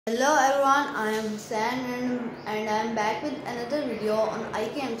Hello everyone, I am Hussain and I am back with another video on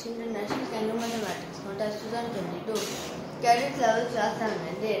IKMC International Kangaroo Mathematics Contest 2022 Cadet Level Class 7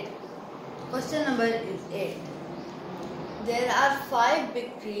 and 8. Question number is 8. There are 5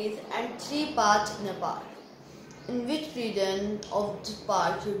 big trees and 3 paths in a park. In which region of the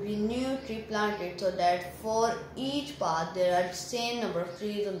park should be new tree planted so that for each path there are the same number of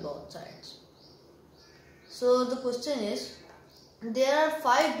trees on both sides? So the question is, there are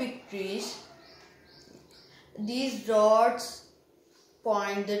 5 big trees. These dots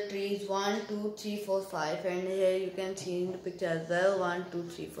point the trees 1, 2, 3, 4, 5, and here you can see in the picture as well 1, 2,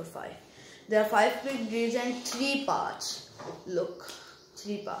 3, 4, 5. There are 5 big trees and 3 paths. Look,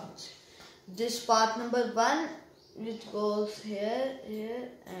 3 paths. This path number 1 which goes here, here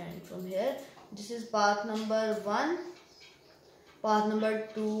and from here. This is path number 1. Path number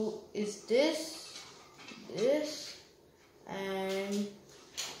 2 is this, and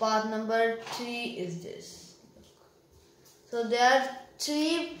path number 3 is this. So there are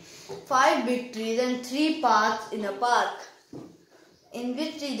 5 big trees and 3 paths in a park. In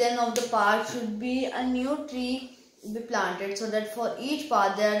which region of the park should be a new tree be planted so that for each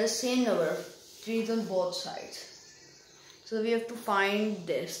path there are the same number of trees on both sides? So we have to find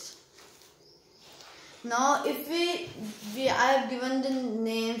this. Now if I have given the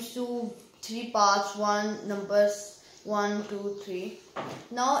names to 3 paths, numbers 1, 2, 3.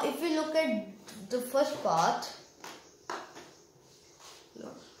 Now if we look at the first path,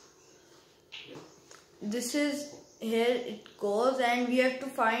 this is here it goes, and we have to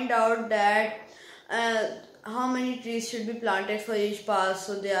find out that how many trees should be planted for each path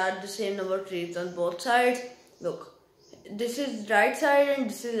so they are the same number of trees on both sides. Look, this is right side and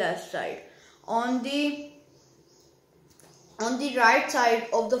this is left side. On the right side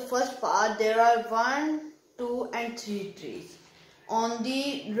of the first path there are 1, 2 and 3 trees. On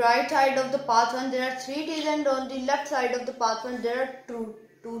the right side of the path 1 there are 3 trees, and on the left side of the path 1 there are 2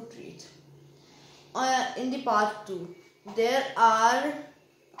 trees. In the path 2 there are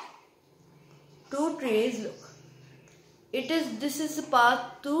 2 trees. Look, this is the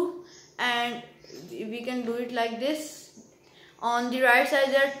path 2, and we can do it like this. On the right side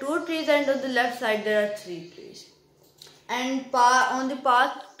there are 2 trees, and on the left side there are 3 trees. And on the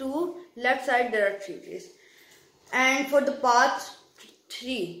path 2 left side there are 3 trees. And for the path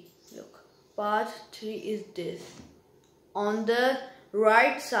 3, look, path 3 is this. On the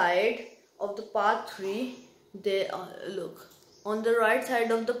right side of the path 3, look, on the right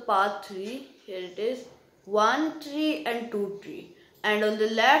side of the path 3, here it is, 1 tree and 2 tree, and on the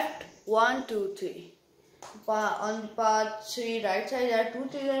left 1, 2, 3. On path 3 right side there are 2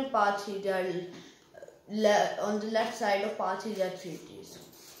 trees, and path 3 there are on the left side of path 3 there are 3 trees.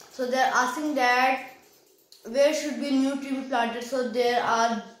 So they are asking that where should be new tree be planted so there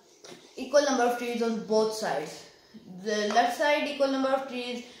are equal number of trees on both sides. The left side equal number of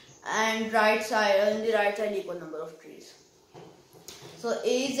trees, and on the right side equal number of trees. So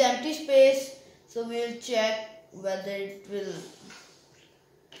A is empty space, so we will check whether it will.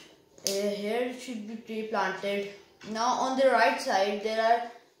 Here it should be tree planted. Now on the right side there are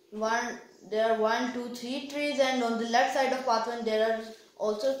 1, 2, 3 trees, and on the left side of path 1 there are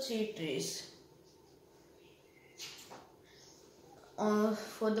also 3 trees.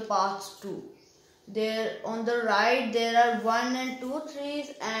 For the path 2, there on the right there are 1 and 2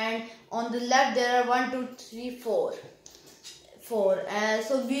 trees, and on the left there are 1, 2, 3, 4.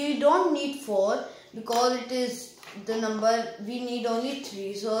 So we don't need 4 because it is the number, we need only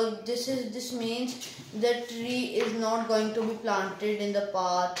 3. So this means the tree is not going to be planted in the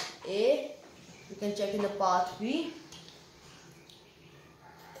path A. You can check in the path B.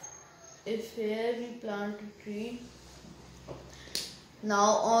 If here we plant a tree.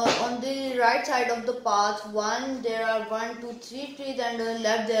 Now on the right side of the path 1 there are 1, 2, 3 trees, and on the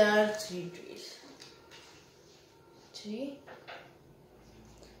left there are 3 trees. 3.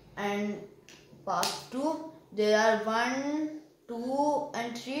 And path 2 there are 1, 2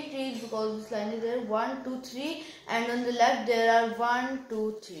 and 3 trees because this line is there, 1, 2, 3, and on the left there are 1,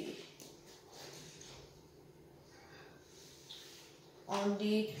 2, 3. On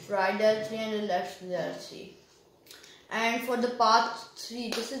the right there are 3, and the left there are 3. And for the path 3,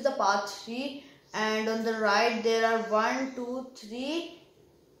 this is the path 3, and on the right there are 1, 2, 3,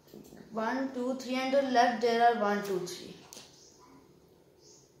 and on the left there are 1, 2, 3.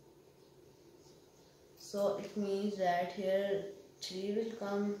 So it means that here 3 will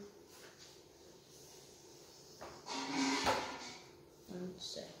come. 1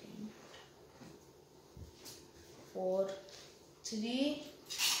 second. 4, 3,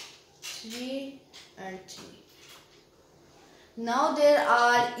 3 and 3. Now there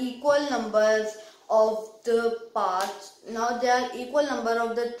are equal numbers of the paths. Now there are equal number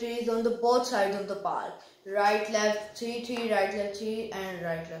of the trees on the both sides of the path. Right, left, 3, right, left, 3, and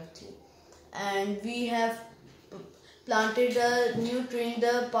right, left, 3. And we have planted a new tree in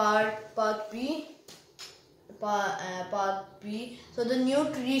the path B. Path B. So the new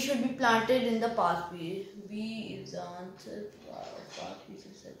tree should be planted in the path B. B is the answer. Path B, so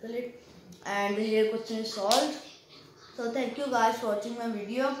circle it. And here question is solved. So thank you guys for watching my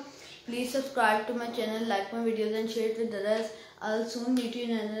video. Please subscribe to my channel, like my videos and share it with others. I'll soon meet you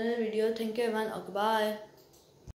in another video. Thank you everyone. Okay, bye.